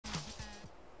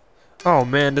Oh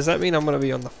man, does that mean I'm gonna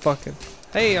be on the fucking...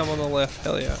 Hey, I'm on the left.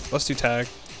 Hell yeah. Let's do tag.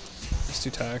 Let's do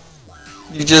tag.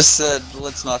 You just said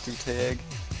let's not do tag.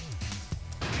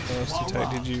 No, let's do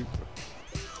tag. Did you...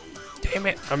 Damn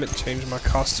it. I meant to change my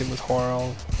costume with horror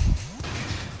on.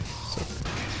 So...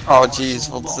 Oh jeez,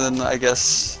 well then I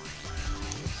guess...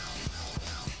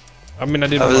 I mean, I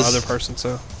did with my other person,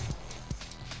 so...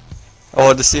 I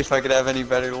wanted to see if I could have any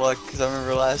better luck, because I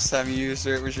remember last time you used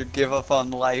her, it was your give up on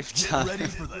life time. Ready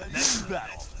for the next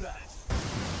battle.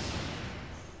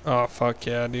 Oh, fuck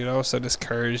yeah, dude. I was so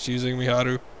discouraged using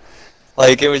Miharu.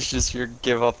 Like, it was just your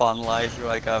give up on life. You're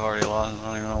like, I've already lost, I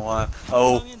don't even know why.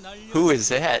 Oh, who is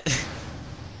that?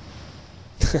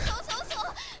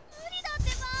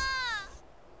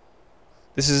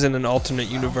 This is in an alternate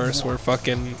universe where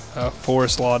fucking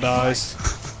Forest Law dies.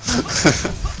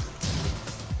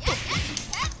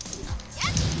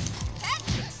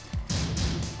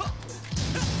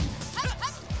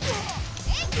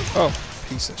 Oh,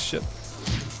 piece of shit.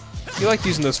 You like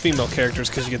using those female characters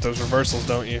because you get those reversals,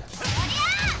 don't you?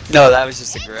 No, that was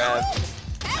just a grab.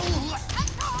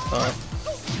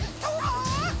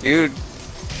 Dude.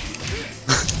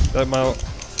 You like my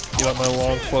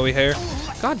long flowy hair?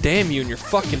 God damn you and your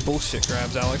fucking bullshit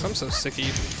grabs, Alex. I'm so sick of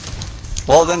you.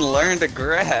 Well, then learn to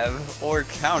grab or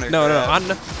counter No, grab. no, I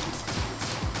know.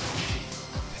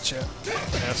 Bitch,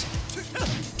 ass.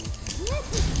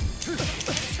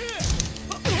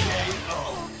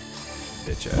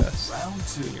 Bitch ass. Round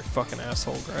two. And your fucking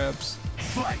asshole grabs.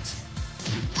 Fight.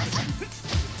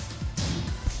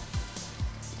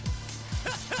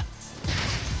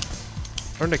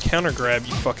 Learn to counter grab,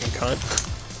 you fucking cunt.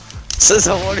 Says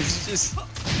I want to just...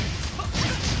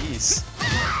 Jeez.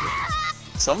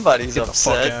 Somebody's Get the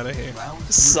fuck upset. out of here. Round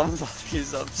three.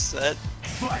 Somebody's upset.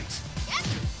 Fight.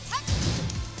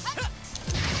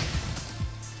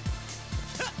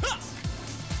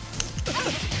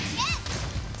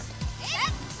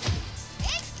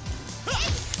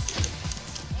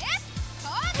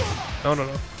 No, no,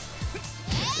 no.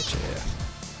 Bitch ass.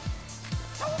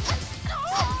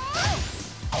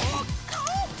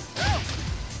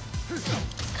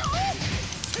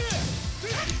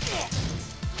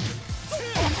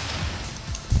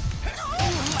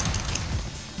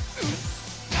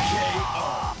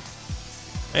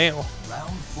 Ow.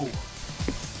 Round four.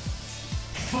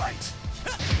 Fight.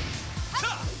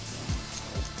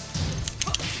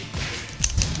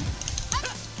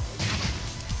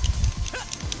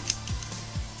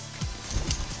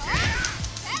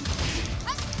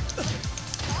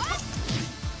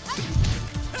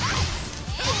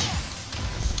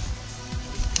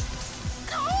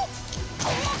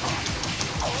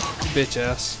 Bitch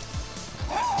ass.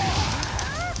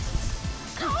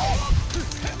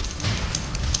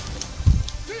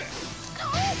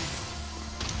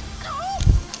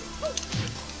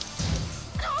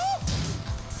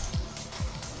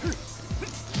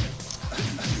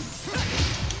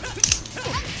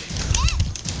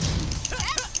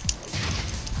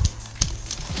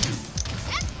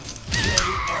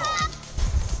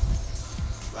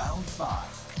 Round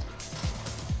five.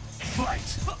 Fight.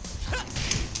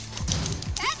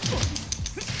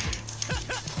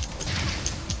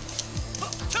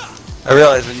 I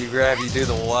realize when you grab, you do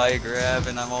the Y grab,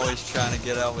 and I'm always trying to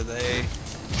get out with A.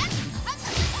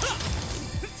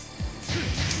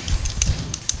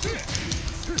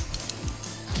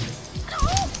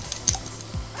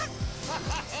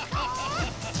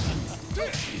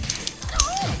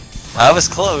 I was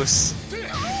close.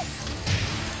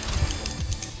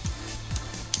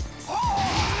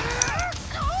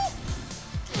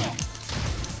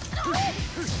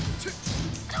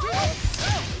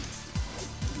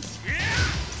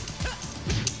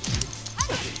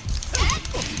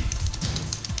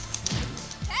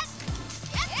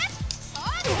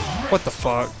 What the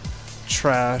fuck?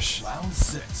 Trash. Round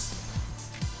six.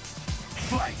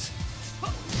 Fight.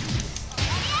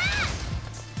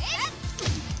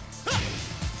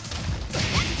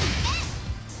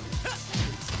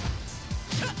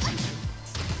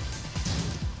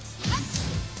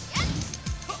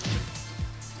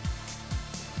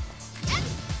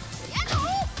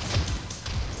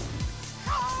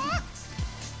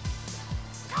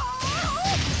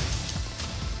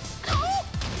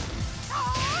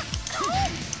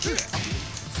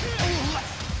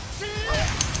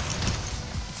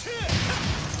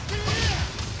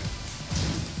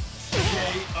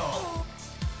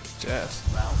 Jazz.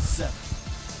 Round seven.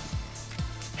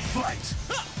 Fight.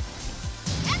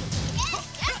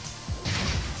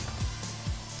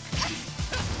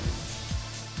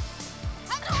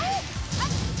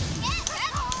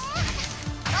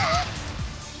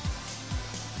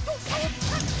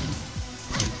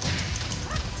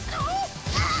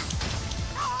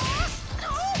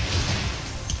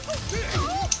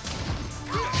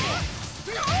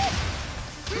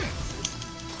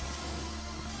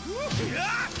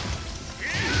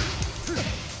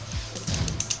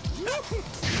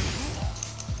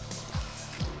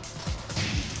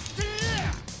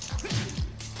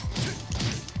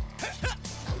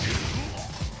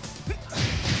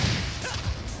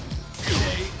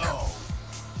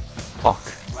 Fuck.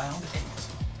 Round 8.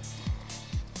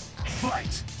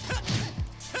 Fight!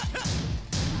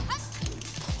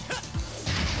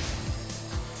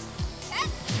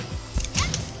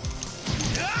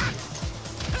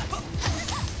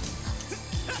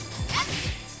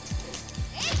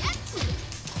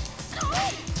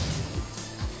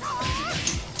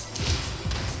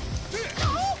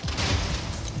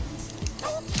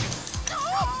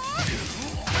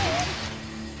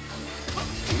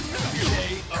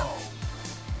 KO.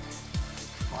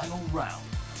 Final round.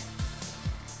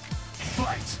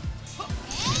 Fight!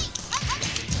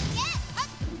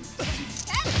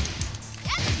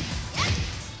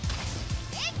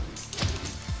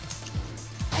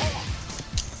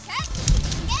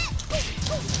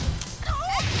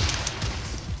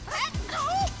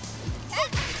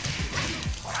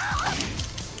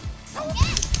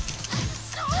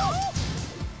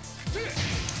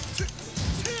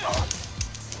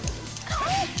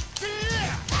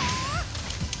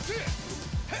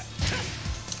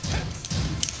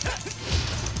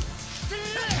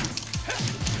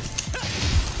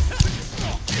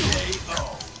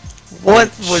 What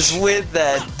was with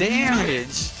that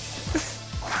damage?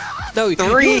 No, you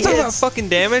Three wanna talk about hits. fucking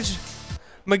damage?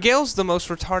 Miguel's the most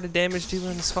retarded damage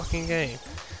dealer in this fucking game.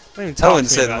 Don't even I talk wouldn't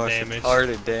to me say the about most damage.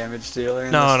 retarded damage dealer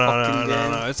in No, this no, fucking no,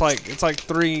 game. no, no. It's like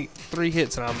three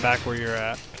hits and I'm back where you're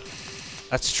at.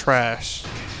 That's trash.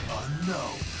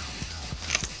 No.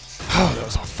 Oh, that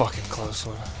was a fucking close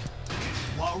one.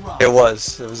 One round. It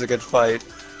was a good fight.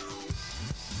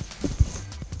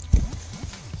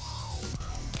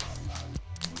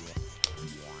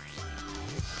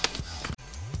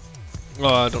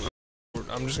 I don't know.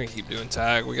 I'm just gonna keep doing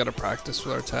tag. We gotta practice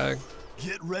with our tag.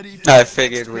 Get ready for I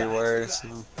figured we were. So.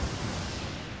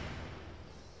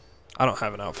 I don't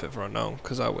have an outfit for unknown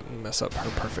because I wouldn't mess up her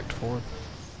perfect form.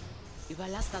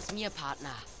 Überlass das mir, Partner.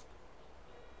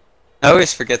 I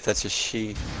always forget that's a she.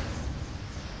 You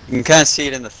can kind of see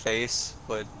it in the face,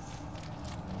 but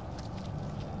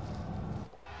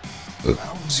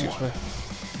Excuse me.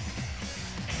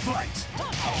 fight!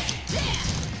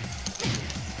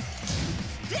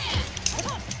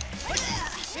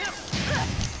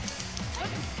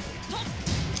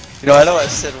 you know, I know I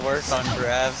said work on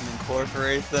grabs and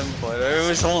incorporate them, but it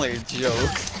was only a joke.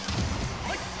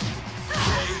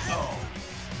 KO.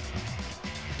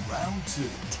 Round 2.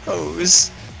 Toes.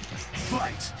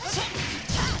 Fight!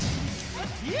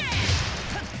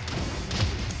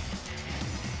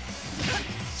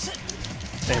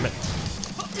 Damn it.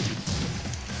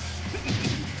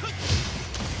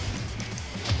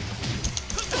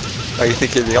 Oh, you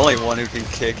think you're the only one who can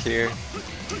kick here?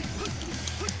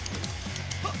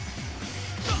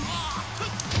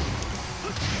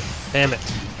 Damn it.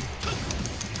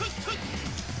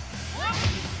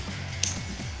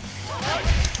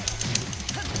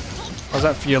 How's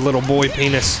that for your little boy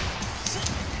penis?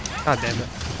 God damn it.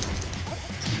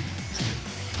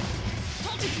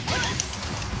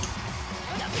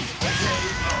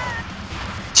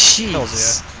 Jeez.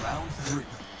 yeah. Round 3.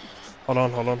 Hold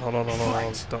on.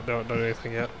 Don't do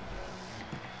anything yet.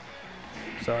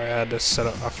 Sorry, I had to set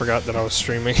up. I forgot that I was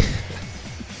streaming.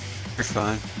 You're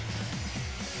fine.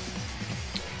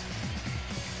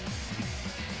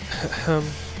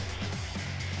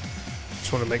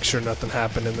 Just want to make sure nothing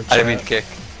happened in the chat. I didn't mean to kick.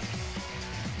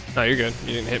 No, you're good.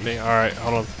 You didn't hit me. Alright,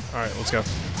 hold on. Alright, let's go.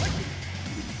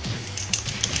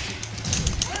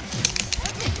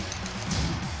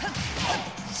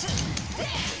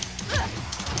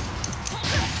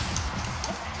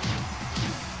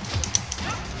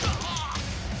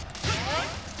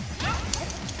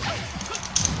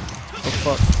 Oh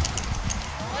fuck.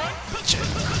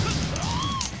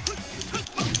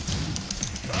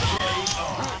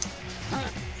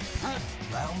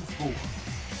 Round 4.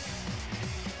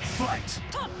 Fight!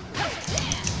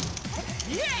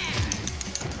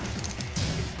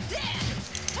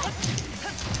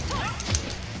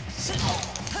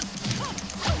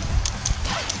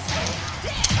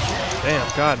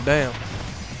 Damn, god damn.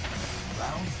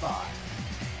 Round 5.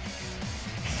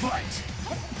 Fight!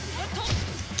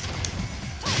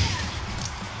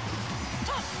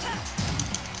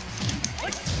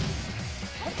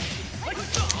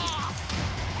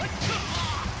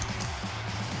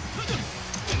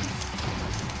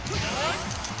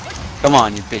 Come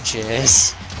on, you bitch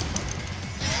ass.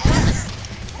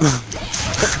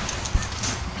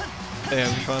 Damn,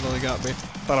 you finally got me.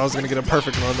 Thought I was gonna get a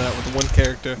perfect one on that with one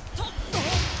character.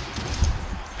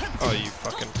 Oh, you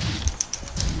fucking.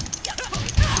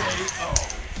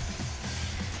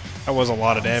 That was a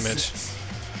lot of damage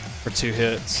for 2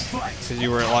 hits. Because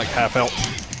you were at like half health.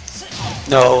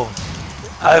 No.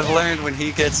 I've learned when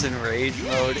he gets in rage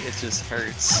mode, it just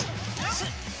hurts.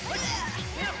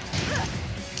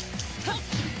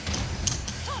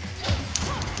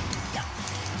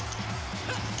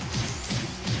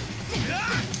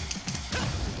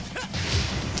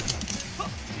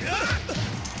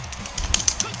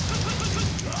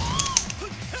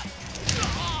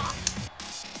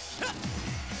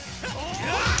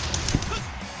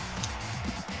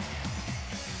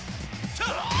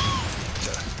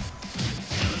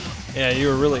 Yeah, you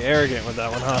were really arrogant with that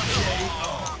one, huh?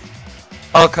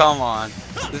 Oh, come on.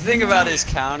 The thing about his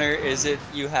counter is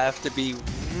you have to be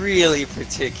really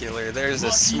particular. There's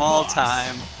a small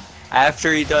time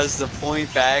after he does the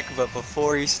point back, but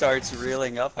before he starts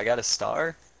reeling up. I got a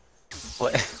star?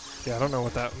 What? Yeah, I don't know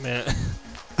what that meant.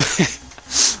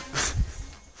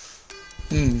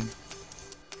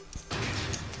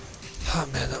 Oh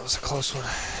man, that was a close one.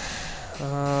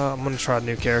 I'm gonna try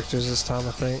new characters this time,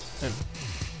 I think.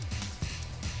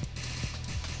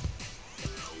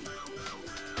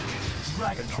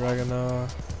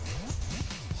 Dragonov.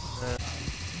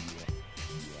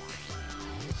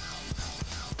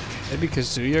 Maybe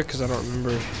Kazuya, because I don't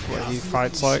remember what he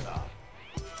fights like.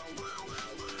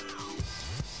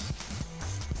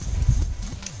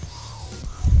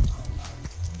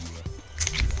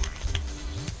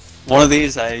 One of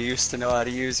these I used to know how to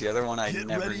use, the other one I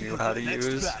never knew how to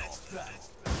use.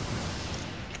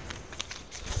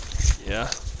 Yeah.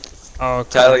 Oh,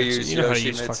 Tyler Kimitsu. used You know how to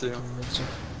use Yoshimitsu. fucking Kimitsu.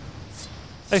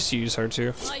 I used to use her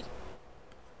too.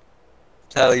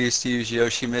 Tyler used to use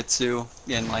Yoshimitsu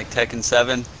in like Tekken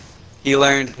 7. He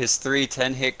learned his 3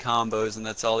 10-hit combos, and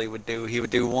that's all he would do. He would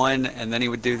do one, and then he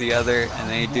would do the other, and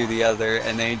then he'd do the other,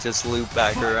 and then he'd just loop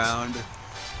back around.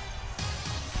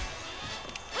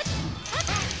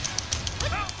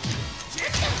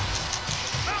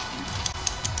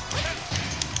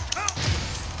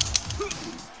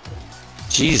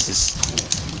 Jesus.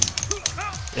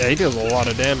 Yeah, he deals a lot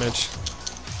of damage.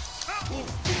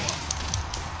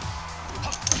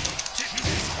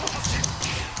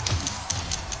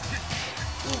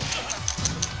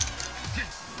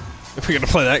 If we're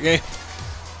gonna play that game.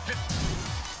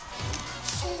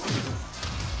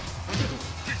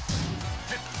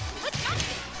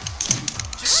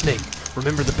 Snake,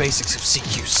 remember the basics of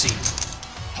CQC.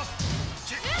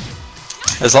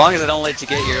 As long as I don't let you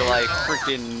get your like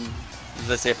freaking,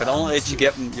 let's say if I don't let you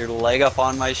get your leg up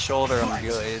on my shoulder, I'm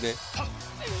good.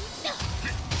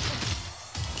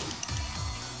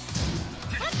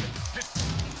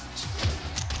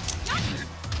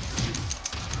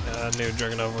 I knew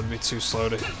Dragonov would be too slow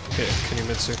to hit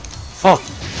Kimitsu. Oh.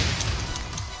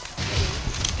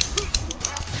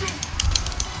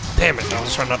 Damn it, I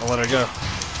was trying not to let her go.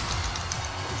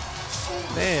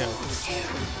 Damn.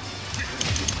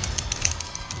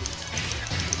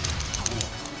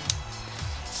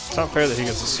 It's not fair that he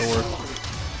gets a sword.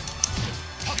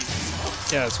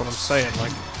 Yeah, that's what I'm saying,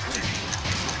 like...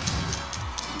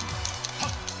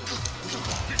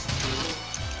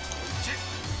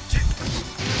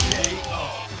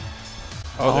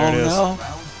 Oh, there it is. No.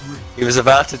 He was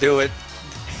about to do it.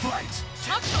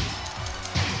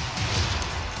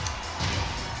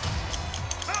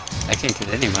 I can't get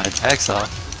any of my attacks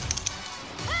off.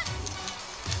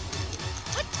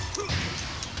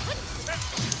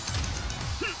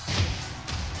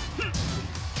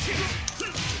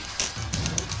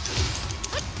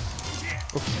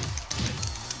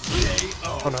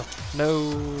 Oh no.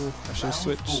 No. I should have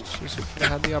switched. I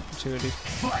had the opportunity.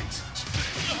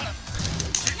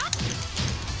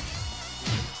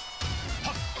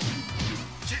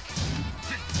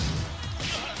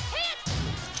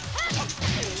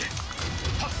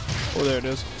 Oh, there it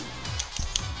is.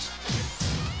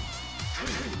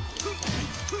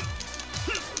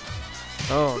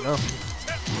 Oh no.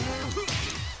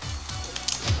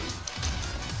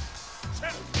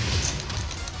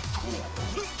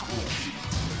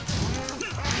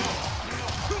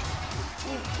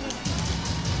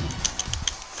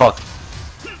 Fuck.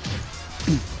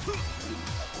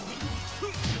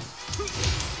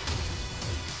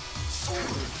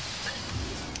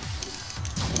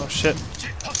 Oh shit.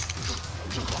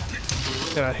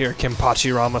 Get out of here,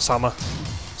 Kenpachi Ramasama.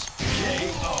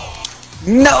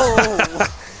 No!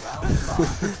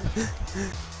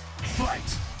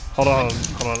 Hold on,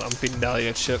 I'm feeding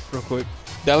Dahlia shit real quick.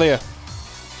 Dahlia!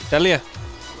 Dahlia!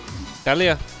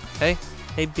 Dahlia! Hey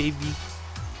baby.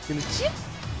 Gonna chip?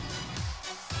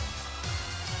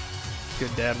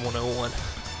 Good dad 101.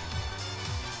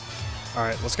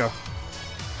 Alright, let's go.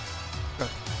 Go.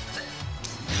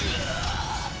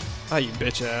 Ah, you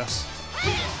bitch ass.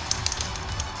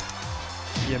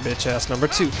 Yeah, bitch ass number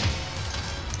 2.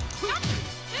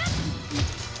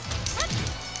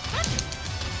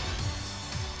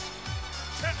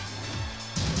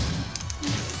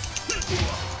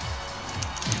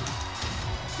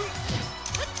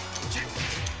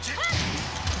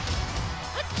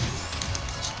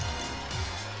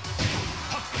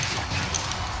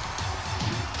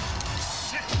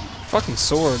 Fucking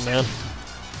sword, man.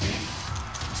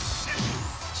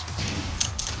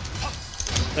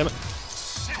 Damn it.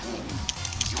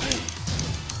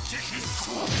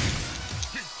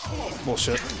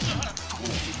 Bullshit.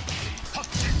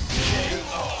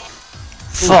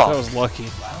 Ooh, that was lucky.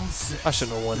 I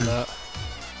shouldn't have won that.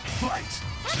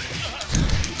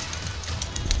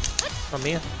 Oh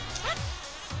man.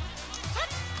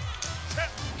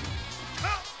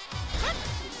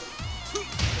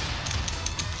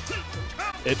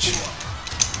 Itch.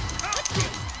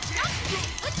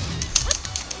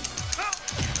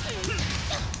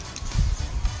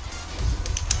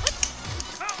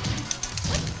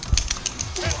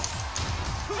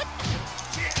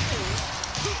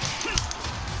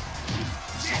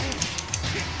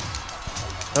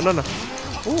 No, no, no.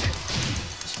 Ooh.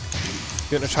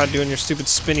 You wouldn't have tried doing your stupid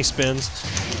spinny spins.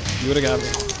 You would have got me.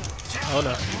 Oh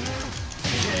no.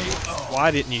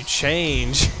 Why didn't you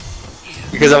change?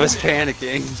 Because I was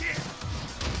panicking.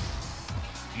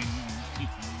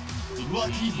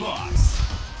 Lucky boss.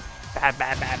 Bah,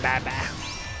 bah, bah, bah, bah.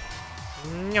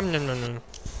 Yum, yum, yum, yum.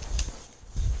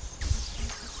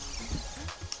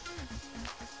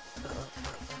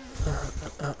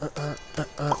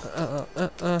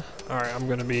 Alright, I'm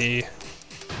gonna be.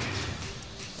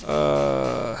 Who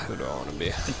do I want to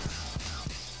be?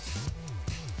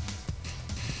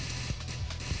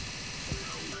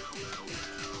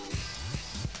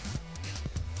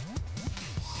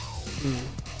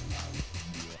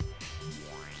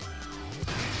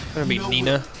 I'm gonna be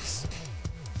Nina.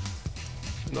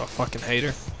 I'm a fucking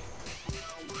hater.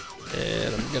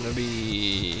 And I'm gonna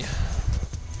be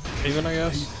Raven, I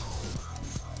guess.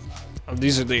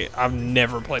 These are the I've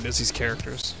never played as these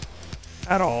characters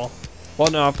at all. Well,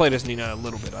 no, I played as Nina a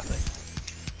little bit, I think,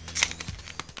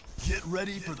 Get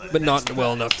ready for the but not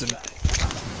well enough to.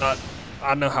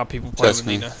 I know how people play with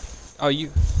Nina. Oh,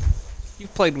 you've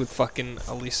played with fucking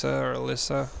Elisa or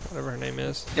Alyssa, whatever her name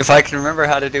is. If I can remember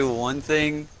how to do one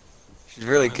thing, she's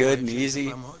really good and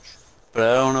easy. But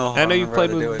I don't know how I know you remember how played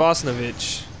to with do it.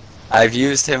 Bosnovich. I've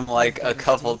used him like a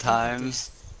couple times.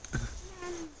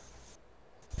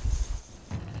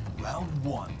 round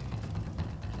one.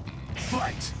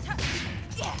 Fight.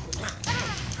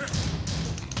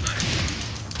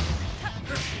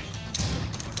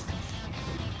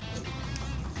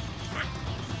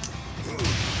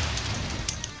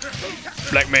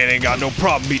 Black man ain't got no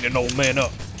problem beating an old man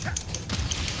up.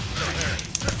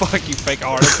 Fuck you, fake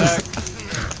heart attack.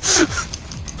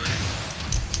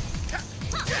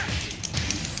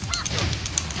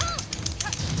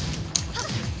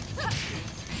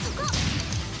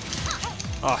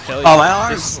 Oh hell yeah! Oh, my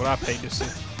arms! This is what I paid to see.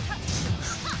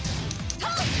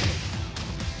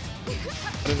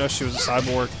 I didn't know she was a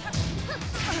cyborg.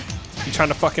 You trying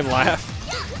to fucking laugh?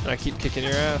 And I keep kicking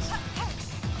your ass.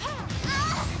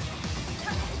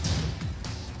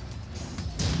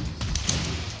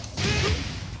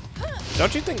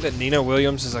 Don't you think that Nina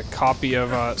Williams is a copy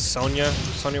of Sonya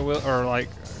or like,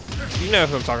 you know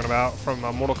who I'm talking about from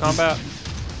Mortal Kombat?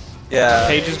 Yeah.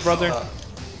 Cage's brother?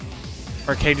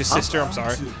 Or Cage's sister, I'm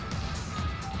sorry.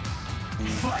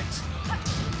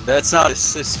 That's not his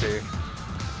sister.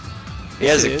 He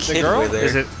has a Is it kid girl? with her.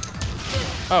 Is it?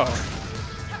 Oh.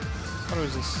 What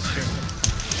was his sister?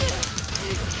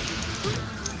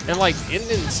 And like, in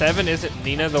 7, isn't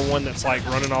Nina the one that's like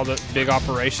running all the big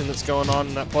operation that's going on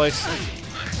in that place?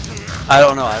 I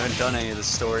don't know. I haven't done any of the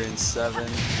story in 7.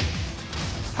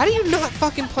 How do you not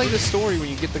fucking play the story when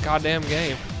you get the goddamn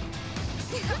game?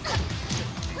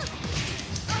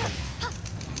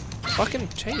 Fucking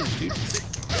change, dude.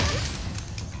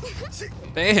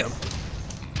 Damn.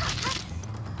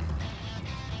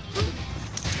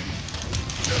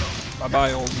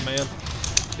 Bye-bye, old man.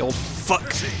 You old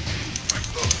fuck.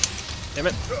 Damn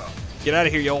it. Get out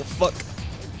of here, you old fuck.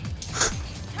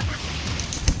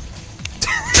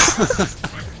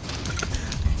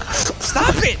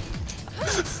 Stop it!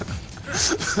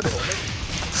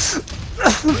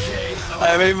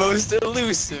 I'm a most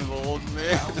elusive old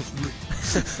man.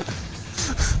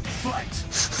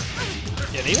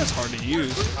 Yeah, Nina's hard to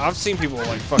use. I've seen people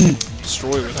like fucking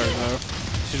destroy with her though.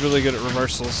 She's really good at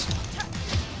reversals.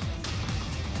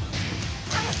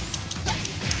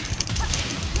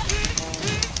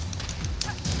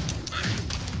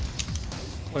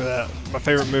 Look at that. My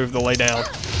favorite move, the lay down.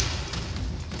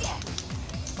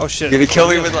 Oh shit. You're gonna kill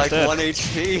me with I'm like dead. 1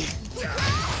 HP.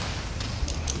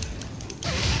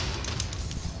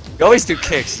 You always do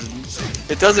kicks.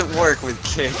 It doesn't work with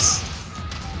kicks.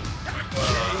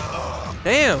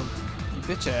 Damn! You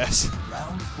bitch ass.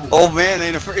 Old man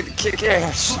ain't afraid to kick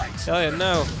ass. Hell yeah,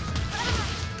 no.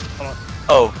 Hold on.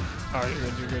 Oh. Alright, you're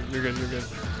good, you're good, you're good, you're good.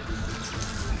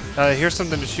 Here's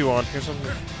something to chew on. Here's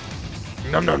something.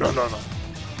 No.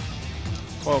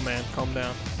 Whoa, man, calm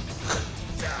down.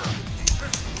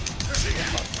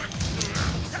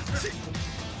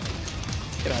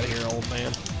 Get out of here, old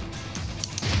man.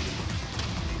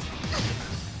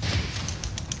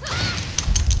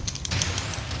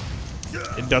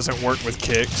 It doesn't work with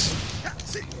kicks.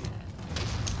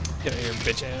 Get out of here,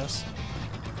 bitch ass.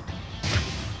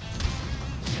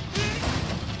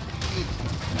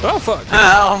 Oh fuck!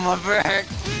 Ow, my back!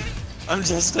 I'm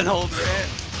just an old man.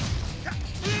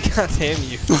 God damn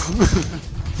you.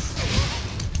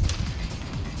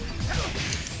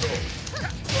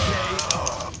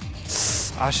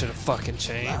 I should have fucking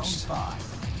changed.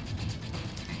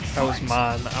 That was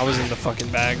mine. I was in the fucking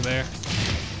bag there.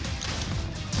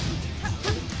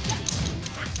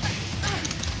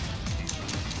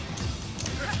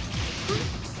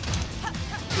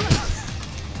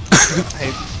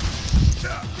 Hey.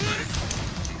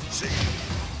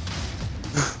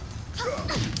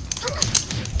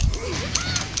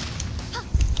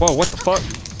 Whoa, what the fuck?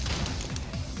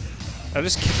 Did I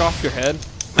just kick off your head?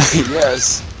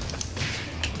 Yes.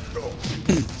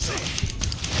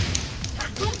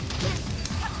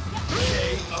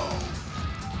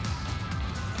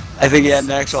 I think he had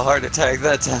an actual heart attack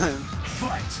that time.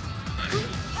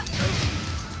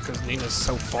 Because Nina's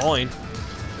so fine.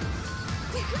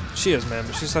 She is, man,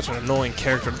 but she's such an annoying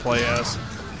character to play as.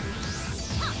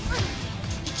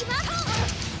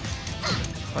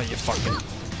 Oh, you fucking...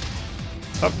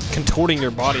 Stop contorting your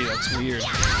body, that's weird.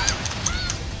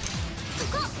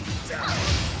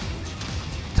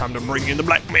 Time to bring in the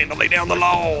black man to lay down the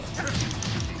law.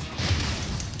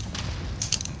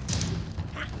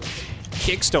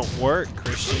 Kicks don't work,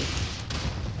 Christian.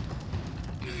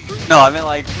 No, I meant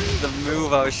like the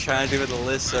move I was trying to do with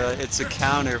Alyssa. It's a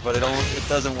counter, but it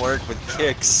doesn't work with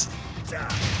kicks.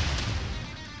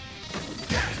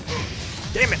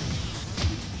 Damn it!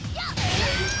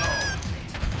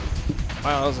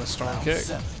 Wow, that was a strong kick.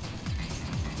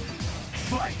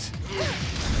 Fight.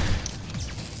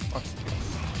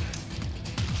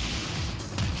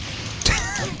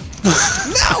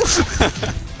 No!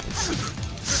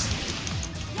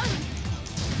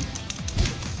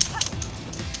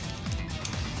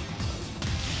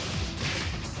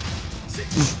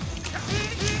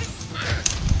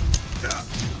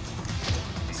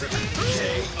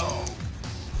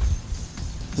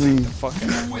 The fucking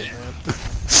man.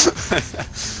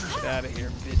 Get out of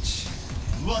here, bitch.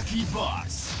 Lucky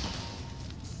boss.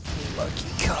 Lucky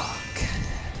cock.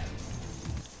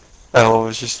 Oh, it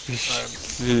was just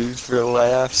for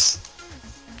laughs.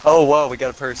 Oh wow, we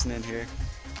got a person in here.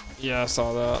 Yeah, I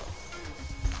saw that.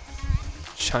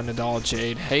 China doll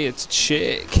Jade. Hey, it's a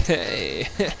chick. Hey,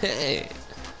 hey,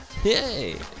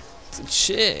 hey. It's a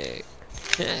chick.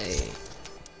 Hey.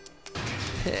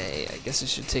 Hey, I guess I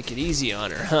should take it easy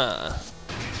on her, huh?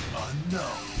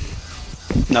 No.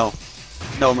 No.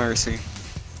 No mercy.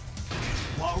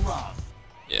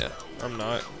 Yeah, I'm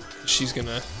not. She's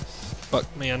gonna... Fuck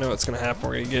me, I know what's gonna happen.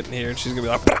 We're gonna get in here and she's gonna be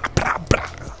like... Blah, blah, blah.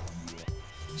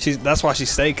 That's why she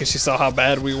stayed, because she saw how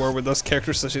bad we were with those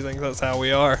characters, so she thinks that's how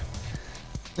we are.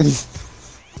 It's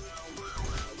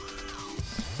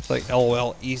like,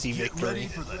 LOL, easy victory.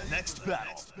 For the next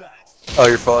battle. Oh,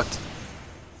 you're fucked.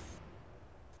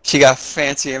 She got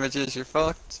fancy images, you're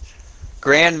fucked.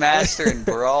 Grandmaster and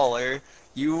Brawler,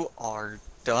 you are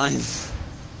done.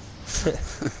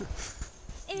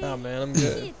 Nah, man, I'm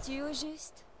good.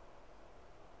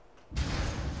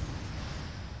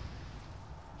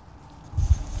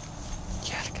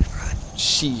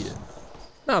 Shit.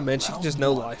 Nah, man, she can just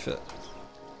no life it.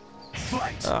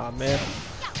 Ah, man.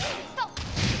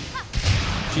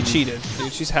 She cheated,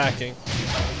 dude. She's hacking.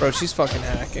 Bro, she's fucking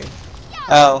hacking.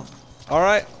 Oh.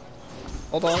 Alright.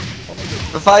 Hold on.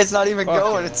 The fight's not even Fuck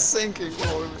going, yeah. it's sinking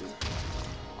for me.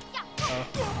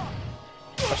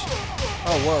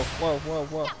 Oh,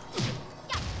 whoa.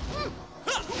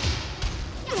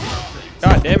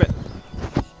 God damn it.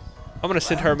 I'm gonna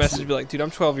send her a message and be like, dude,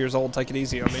 I'm 12 years old, take it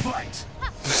easy on me.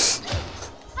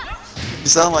 You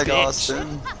sound like Bitch.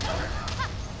 Austin.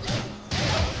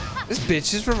 This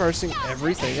bitch is reversing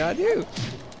everything I do.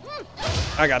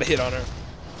 I got a hit on her.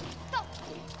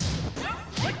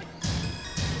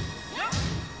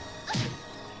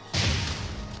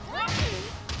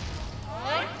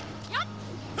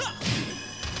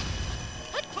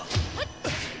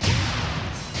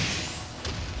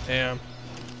 Damn.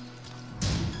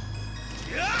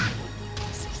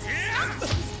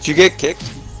 Did you get kicked?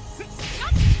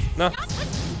 No.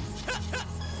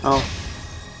 Oh.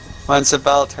 Mine's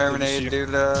about terminated due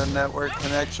to network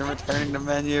connection returning to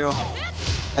menu.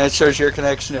 And it shows your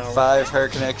connection at No. 5, her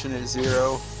connection at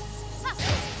 0.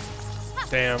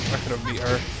 Damn, I could have beat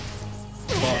her.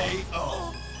 KO.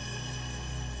 God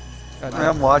I mean, damn.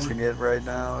 I'm watching it right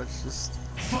now. It's just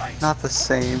Fight. not the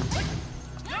same.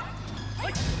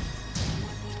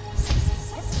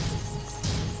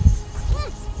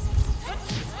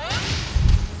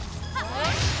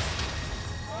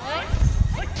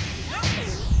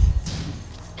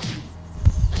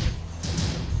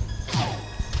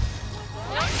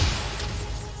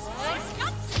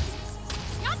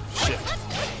 Shit.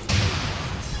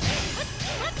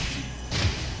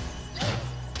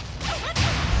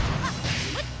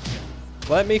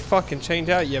 Let me fucking change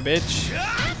out, you bitch.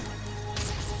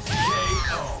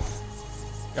 KO.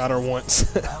 Got her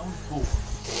once. Round 4.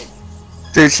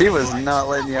 Dude, she was not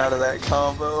letting you out of that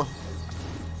combo.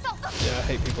 Yeah, I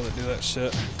hate people that do that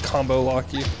shit. Combo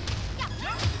lock you.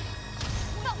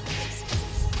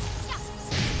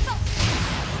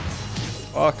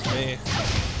 Fuck me.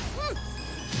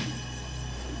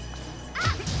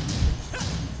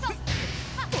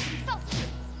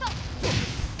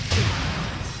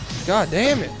 God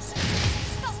damn it.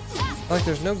 Like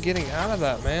there's no getting out of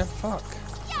that, man. Fuck.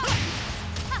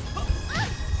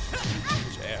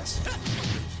 Ass.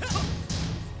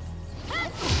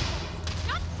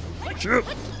 Shoot.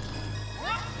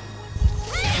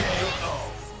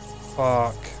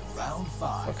 Fuck. Round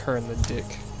 5. Fuck her in the dick.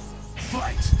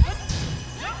 Fight.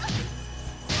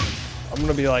 I'm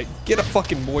gonna be like, get a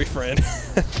fucking boyfriend.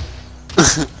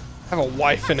 Have a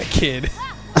wife and a kid.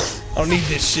 I don't need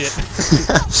this shit.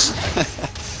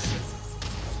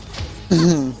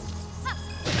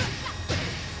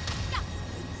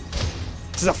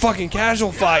 This is a fucking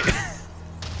casual fight.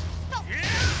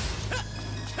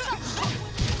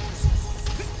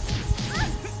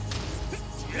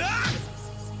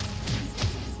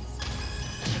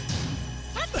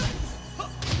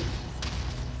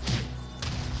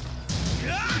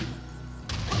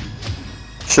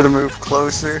 Should have moved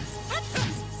closer.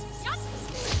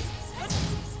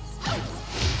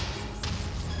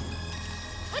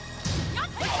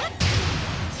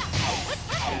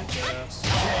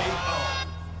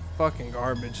 Fucking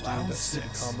garbage, dude. Round That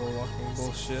stupid 6. combo locking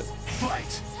bullshit.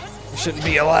 Fight. It shouldn't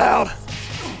be allowed.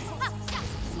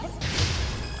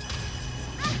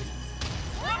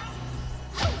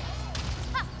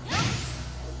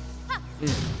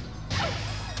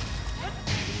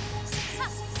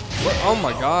 What? Oh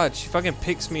my god, she fucking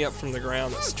picks me up from the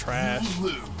ground. That's trash. You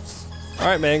lose.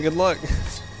 Alright, man, good luck.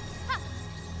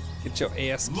 Get your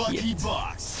ass Lucky kicked.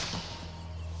 boss.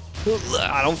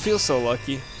 I don't feel so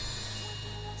lucky.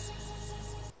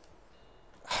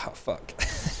 Oh, fuck.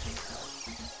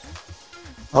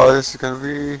 Oh, this is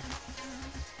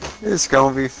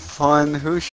gonna be fun.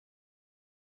 Who?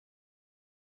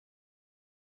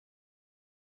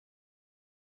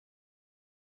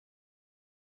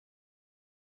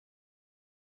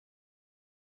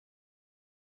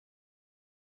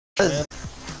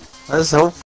 Let's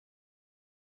hope.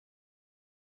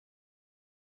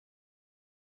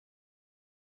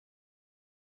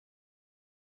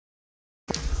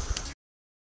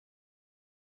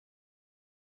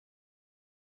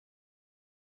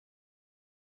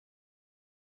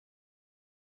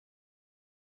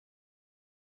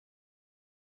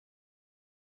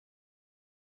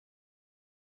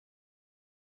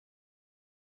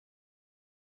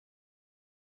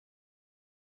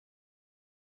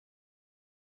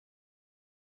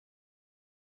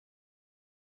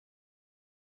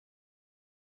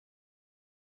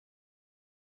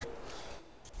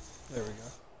 There we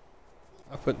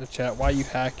go. I put in the chat, why you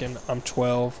hacking? I'm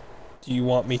 12. Do you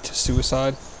want me to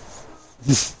suicide?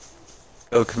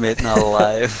 Go commit not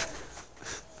alive.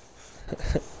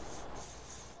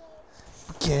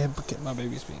 Yeah, but my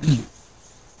baby's being cute.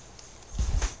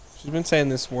 She's been saying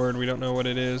this word, we don't know what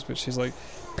it is, but she's like,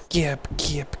 yeah.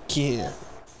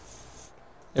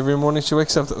 Every morning she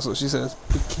wakes up, that's what she says.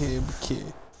 What are you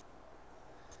doing?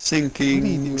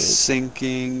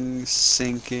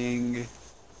 Sinking.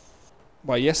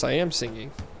 Why, yes, I am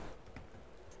singing.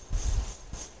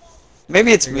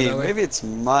 Maybe it's Figure it me. out later. Maybe it's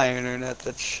my internet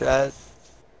that's shut.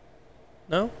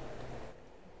 No?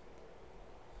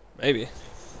 Maybe.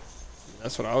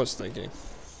 That's what I was thinking.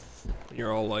 And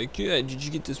you're all like, yeah, did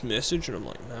you get this message? And I'm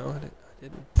like, no, I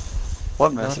didn't.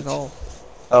 What Not message? at all.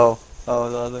 Oh, the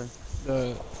other.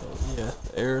 The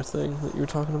error thing that you were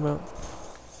talking about.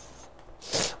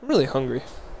 I'm really hungry.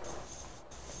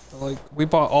 Like, we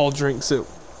bought all drinks at...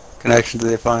 Connection to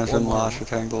the appliance One unlocked. more.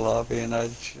 Return to the lobby, and I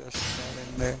just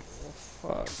got in there.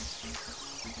 Fuck.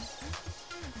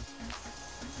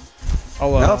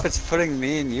 I'll, Now if it's putting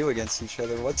me and you against each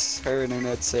other, what's her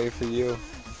internet say for you?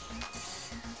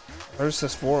 Where's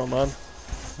this 4 man?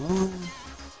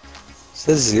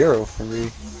 Says 0 for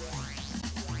me.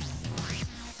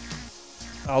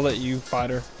 I'll let you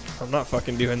fight her. I'm not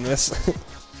fucking doing this.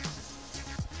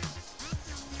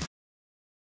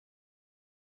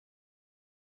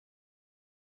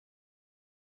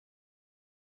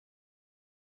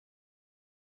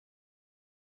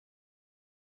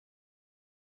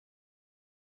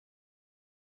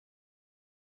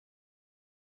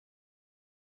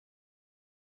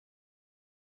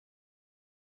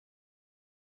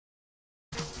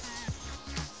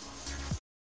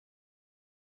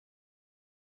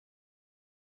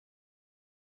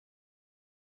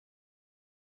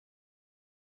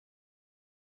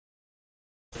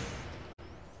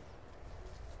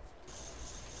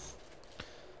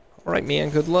 Alright, man,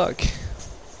 good luck.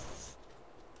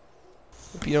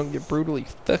 Hope you don't get brutally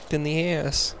fucked in the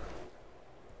ass.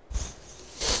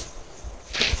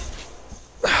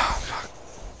 Oh, fuck.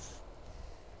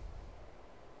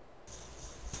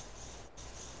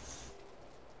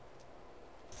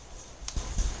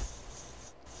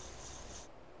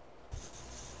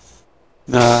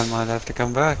 No, I might have to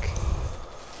come back.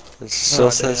 It still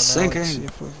says sinking.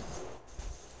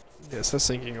 Yeah, it says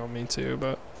sinking on me too,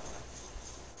 but...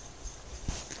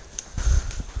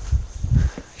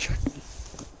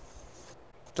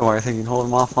 Don't worry, I think you can hold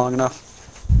him off long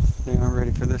enough. I think I'm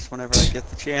ready for this whenever I get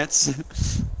the chance.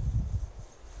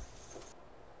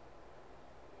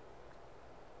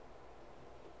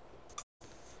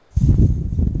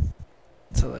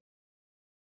 So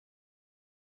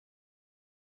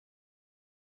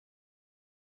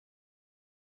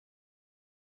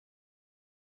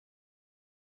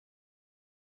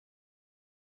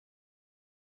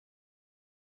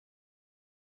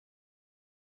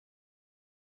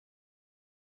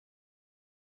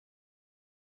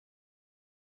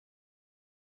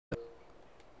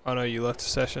oh no, you left the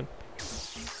session.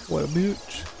 What a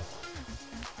bitch.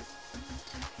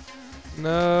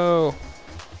 No.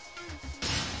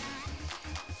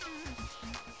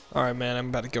 Alright, man, I'm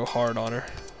about to go hard on her.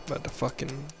 About to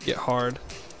fucking get hard.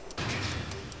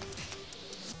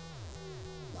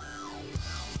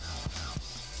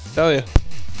 Tell ya.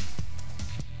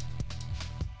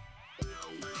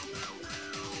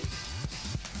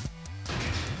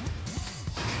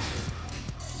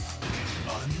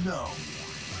 Unknown.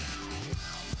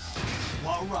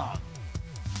 Warang.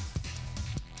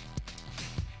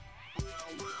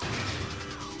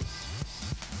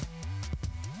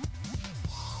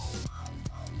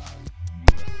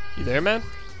 You there, man?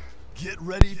 Get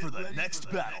ready for the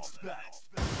next battle.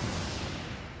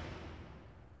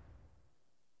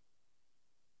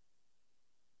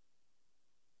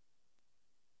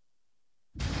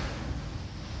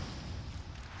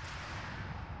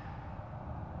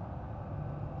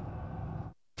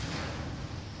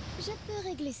 Je peux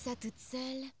régler ça toute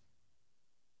seule.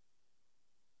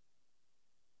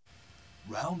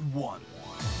 Round 1.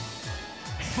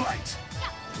 Fight!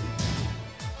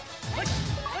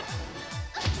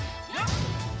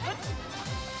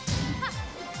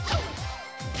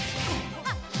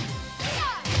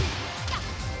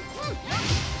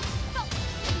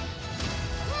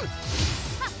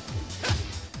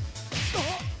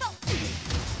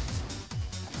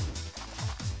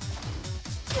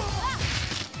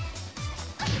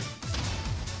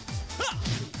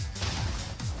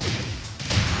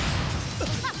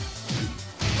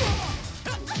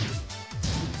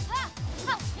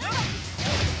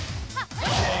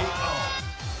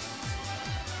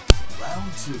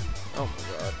 Round 2. Oh my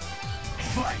god.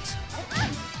 Fight!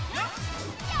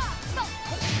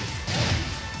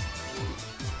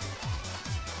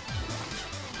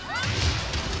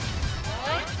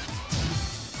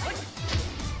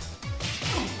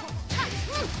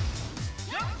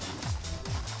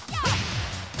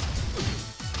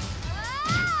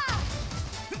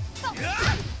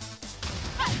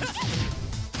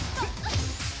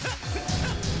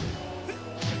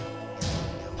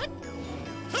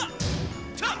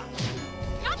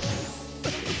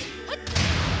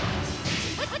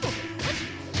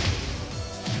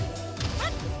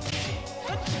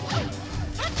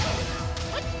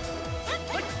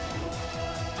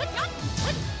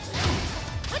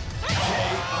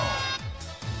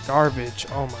 Garbage.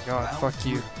 Oh my god, Round fuck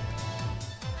you. 3.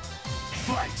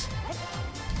 Fight!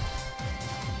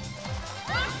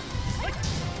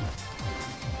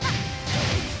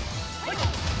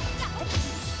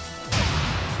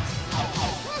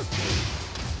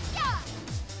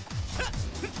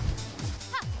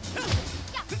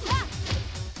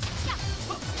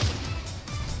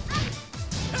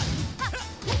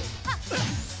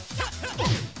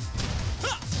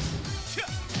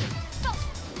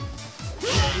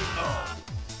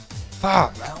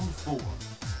 Fuck. Round 4.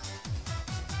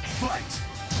 Fight!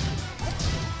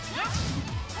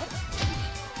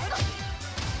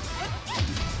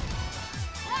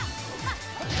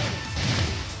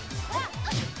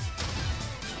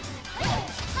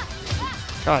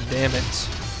 God damn it.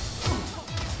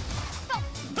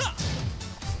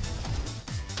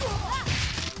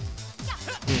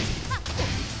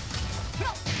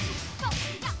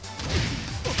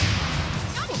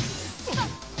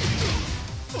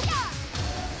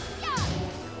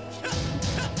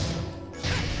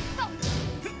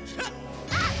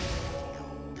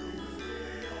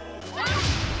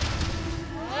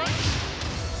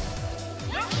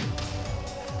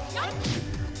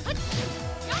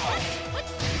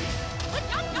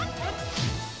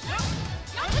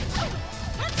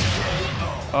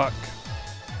 Fuck.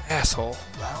 Asshole.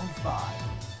 Round 5.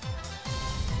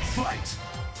 Fight!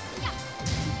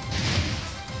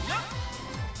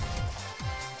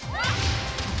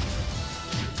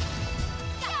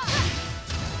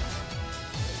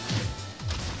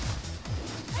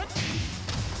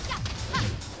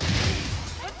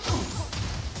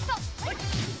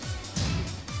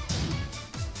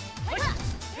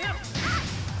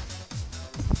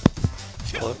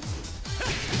 Hello?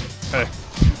 Hey.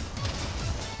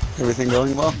 Everything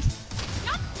going well?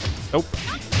 Nope.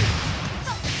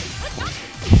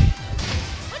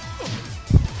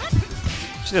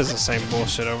 She does the same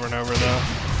bullshit over and over though.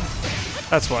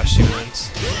 That's why she wins.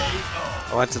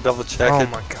 I went to double check Oh it.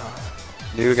 my god.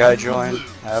 New guy joined.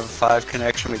 I have a 5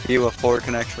 connection with you, a 4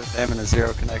 connection with him, and a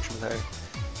 0 connection with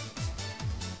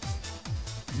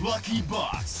her. Lucky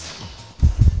boss!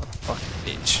 What a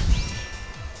fucking bitch.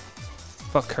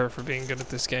 Fuck her for being good at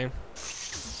this game.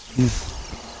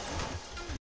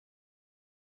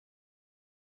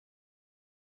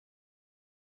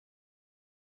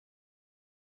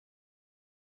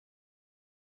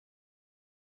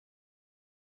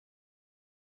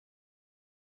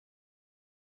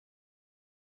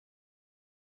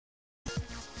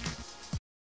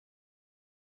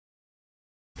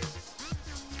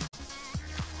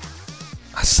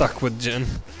 I suck with Jin.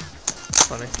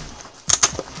 Funny.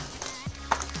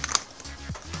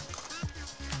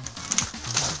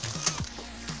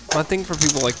 My thing for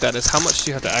people like that is how much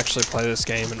do you have to actually play this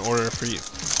game in order for you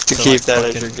To keep like, that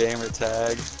as fucking- your gamer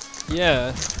tag.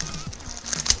 Yeah.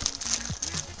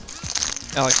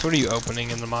 Alex, what are you opening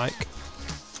in the mic?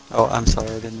 Oh, I'm sorry,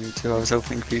 I didn't mean to. I was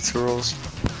opening pizza rolls.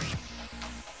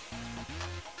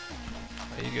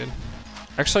 Are you good?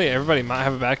 Actually, everybody might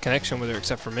have a bad connection with her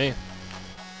except for me.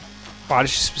 Why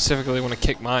does she specifically want to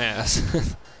kick my ass?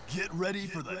 Get ready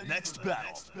for the next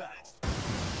battle.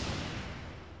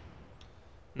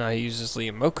 No, he uses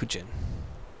Liam Mokujin.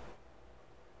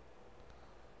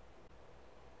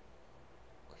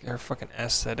 Look at her fucking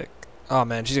aesthetic. Oh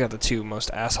man, she's got the 2 most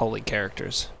assholey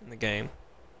characters in the game.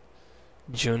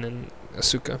 Jun and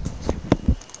Asuka.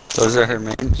 Those are her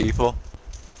main people.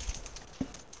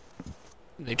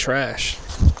 They trash.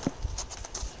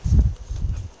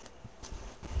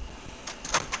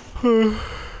 I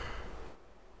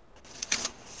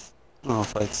don't know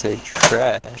if I'd say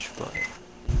trash, but...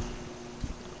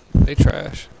 They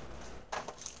trash.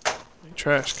 They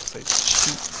trash because they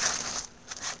cheat.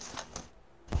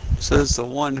 Says the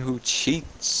one who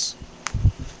cheats.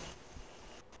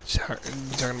 You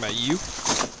talking about you?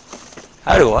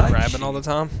 How do I Grabbing cheat? all the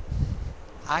time?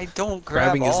 I don't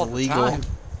grab Grabbing all is the illegal. time.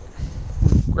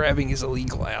 Grabbing is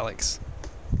illegal, Alex.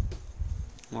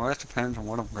 Well, that depends on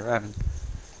what I'm grabbing.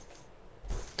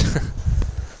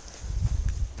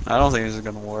 I don't think this is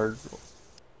gonna work.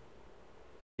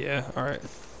 Yeah, alright.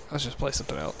 Let's just play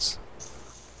something else.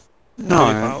 No, Maybe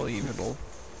if man. I leave, it'll